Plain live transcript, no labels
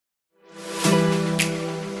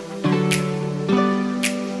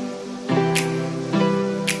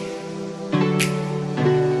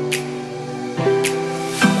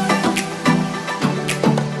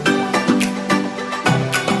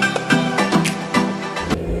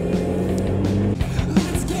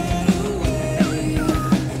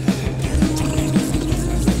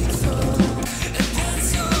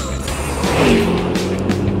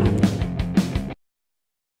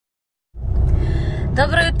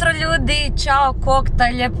jutro ljudi, čao Cockta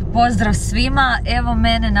i lijep pozdrav svima. Evo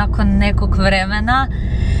mene nakon nekog vremena.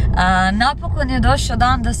 Napokon je došao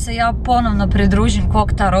dan da se ja ponovno pridružim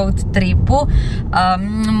Cockta road tripu.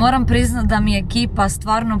 Moram priznati da mi ekipa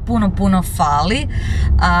stvarno puno fali.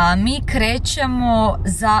 Mi krećemo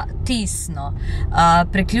za Tisno.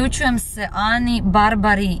 Priključujem se Ani,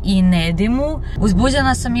 Barbari i Nedimu.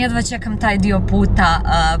 Uzbuđena sam, jedva čekam taj dio puta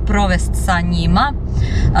provest sa njima.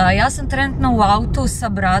 Ja sam trenutno u autu sa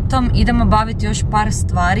bratom, idemo baviti još par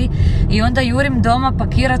stvari i onda jurim doma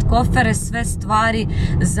pakirat kofere, sve stvari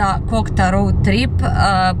za Cockta road trip.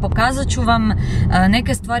 Pokazat ću vam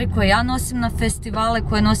neke stvari koje ja nosim na festivale,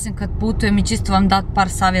 koje nosim kad putujem i čisto vam dat par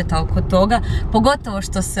savjeta oko toga, pogotovo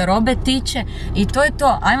što se robe tiče. I to je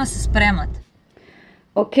to, ajmo se spremat.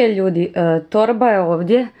 Ok ljudi, torba je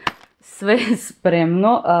ovdje, sve je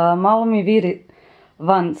spremno, malo mi viri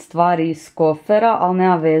van stvari iz kofera, ali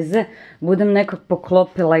nema veze, budem nekak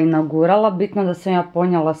poklopila i nagurala, bitno da sam ja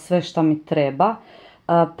ponijela sve što mi treba.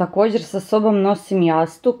 Također sa sobom nosim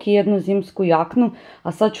jastuk i jednu zimsku jaknu,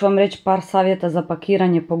 a sad ću vam reći par savjeta za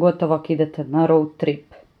pakiranje, pogotovo ako idete na road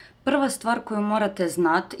trip. Prva stvar koju morate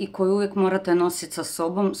znati i koju uvijek morate nositi sa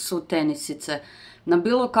sobom su tenisice. Na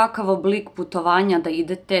bilo kakav oblik putovanja da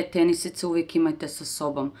idete, tenisice uvijek imajte sa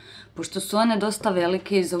sobom. Pošto su one dosta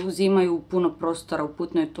velike i zauzimaju puno prostora u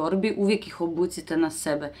putnoj torbi, uvijek ih obucite na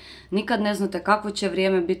sebe. Nikad ne znate kakvo će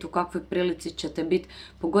vrijeme biti, u kakvoj prilici ćete biti,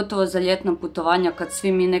 pogotovo za ljetna putovanja kad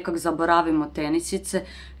svi mi nekak zaboravimo tenisice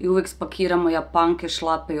i uvijek spakiramo japanke,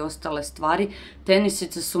 šlape i ostale stvari.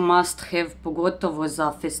 Tenisice su must have, pogotovo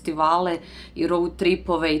za festivale i road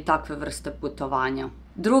tripove i takve vrste putovanja.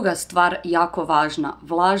 Druga stvar, jako važna,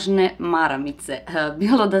 vlažne maramice.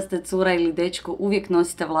 Bilo da ste cura ili dečko, uvijek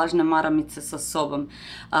nosite vlažne maramice sa sobom.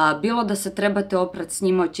 Bilo da se trebate oprati s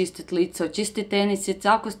njima, očistiti lice, očistiti tenisice,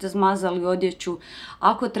 ako ste zmazali odjeću,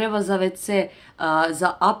 ako treba za WC,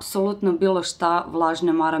 za apsolutno bilo šta,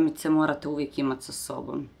 vlažne maramice morate uvijek imati sa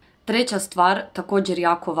sobom. Treća stvar, također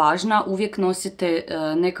jako važna, uvijek nosite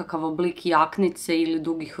nekakav oblik jaknice ili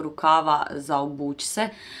dugih rukava za obući se.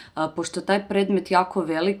 Pošto taj predmet jako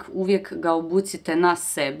velik, uvijek ga obucite na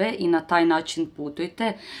sebe i na taj način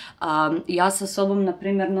putujte. Ja sa sobom, na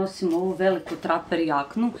primjer, nosim ovu veliku traper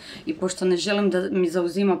jaknu i pošto ne želim da mi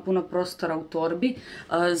zauzima puno prostora u torbi,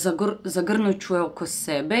 zagrnut ću je oko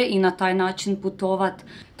sebe i na taj način putovat.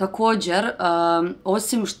 Također,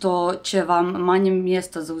 osim što će vam manje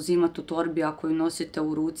mjesta zauzimati u torbi ako ju nosite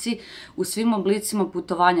u ruci, u svim oblicima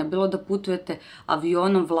putovanja, bilo da putujete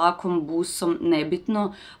avionom, vlakom, busom,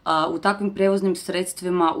 nebitno, u takvim prijevoznim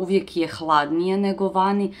sredstvima uvijek je hladnije nego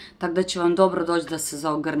vani, tako da će vam dobro doći da se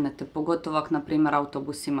zaogrnete, pogotovo ako, na primjer,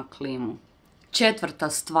 autobus ima klimu. Četvrta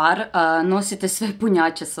stvar, nosite sve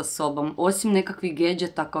punjače sa sobom. Osim nekakvih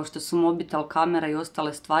gadgeta kao što su mobitel, kamera i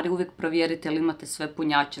ostale stvari, uvijek provjerite ili imate sve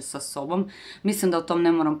punjače sa sobom. Mislim da o tom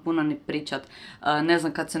ne moram puno ni pričat. Ne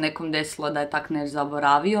znam kad se nekom desilo da je tak nešto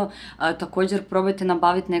zaboravio. Također probajte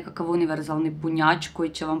nabaviti nekakav univerzalni punjač koji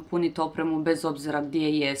će vam puniti opremu bez obzira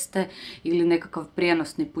gdje jeste, ili nekakav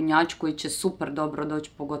prijenosni punjač koji će super dobro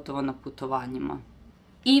doći, pogotovo na putovanjima.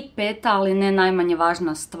 I peta, ali ne najmanje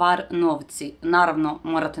važna stvar, novci. Naravno,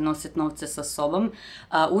 morate nositi novce sa sobom.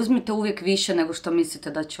 Uzmite uvijek više nego što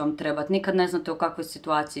mislite da će vam trebati. Nikad ne znate u kakvoj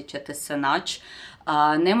situaciji ćete se naći.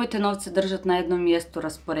 Nemojte novce držati na jednom mjestu,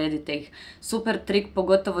 rasporedite ih. Super trik,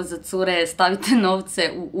 pogotovo za cure, stavite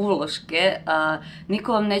novce u uloške.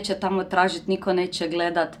 Niko vam neće tamo tražiti, niko neće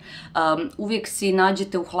gledat. Uvijek si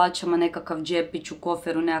nađite u hlačama nekakav džepić, u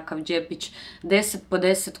koferu nekakav džepić. 10 po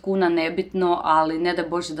 10 kuna nebitno, ali ne da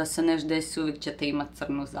Bože da se nešto desi, uvijek ćete imati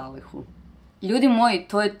crnu zalihu. Ljudi moji,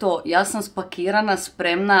 to je to. Ja sam spakirana,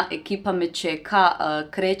 spremna, ekipa me čeka,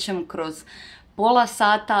 krećem kroz pola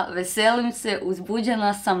sata, veselim se,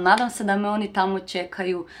 uzbuđena sam, nadam se da me oni tamo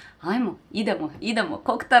čekaju. Ajmo, idemo,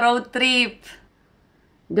 Cockta road trip!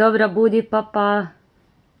 Dobra, budi papa.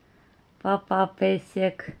 Papa,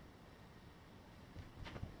 pesjek.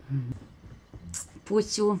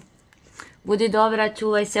 Puću, budi dobra,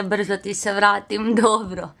 čuvaj se, brzo ti se vratim,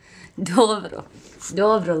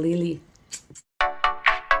 dobro, Lili.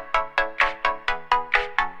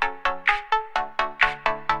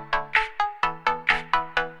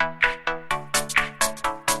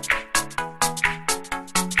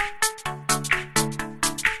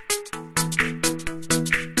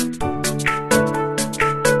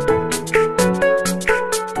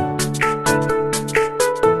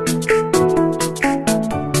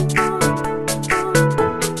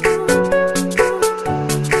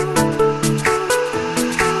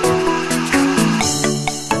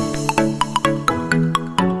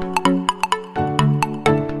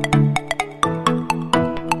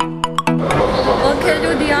 Ok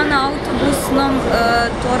ljudi, ja na autobusnom,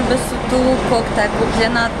 torbe su tu, kokta je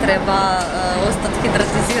kupljena, treba ostati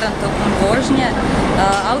hidratiziran tokom vožnje.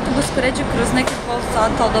 Autobus kreće kroz neki pol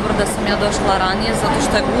sata, ali dobro da sam ja došla ranije, zato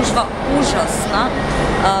što je gužva užasna.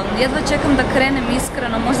 Jedva čekam da krenem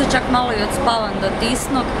iskreno, možda čak malo i odspavam do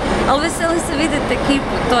Tisnog, ali veselim se vidjeti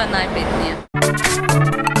ekipu, to je najbitnije.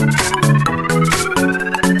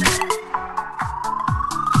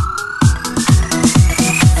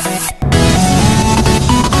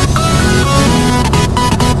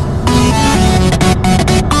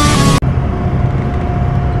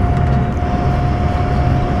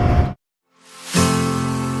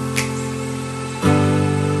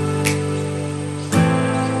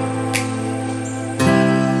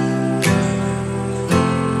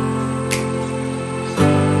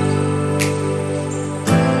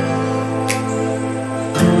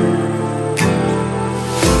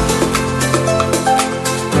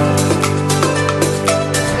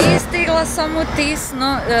 Sam u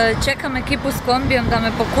Tisno, čekam ekipu s kombijom da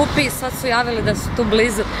me pokupi, sad su javili da su tu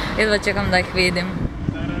blizu, jedva čekam da ih vidim.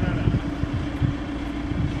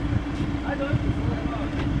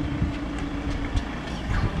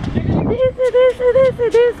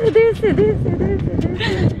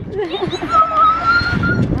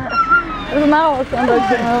 Znala sam da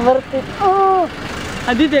će me vrtit.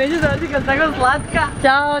 A ti neće zavrti kad tako slatka?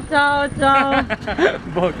 Ćao, čao, čao.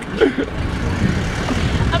 Bok.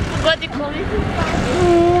 Pogodi koliko.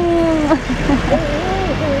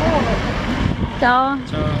 Ćao.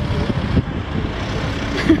 Ćao.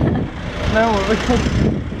 Nemo uvijek.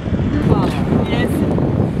 Hvala. Jesi.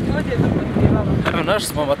 Ovdje je to potkrivalo. Evo, našli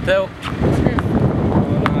smo Mateu.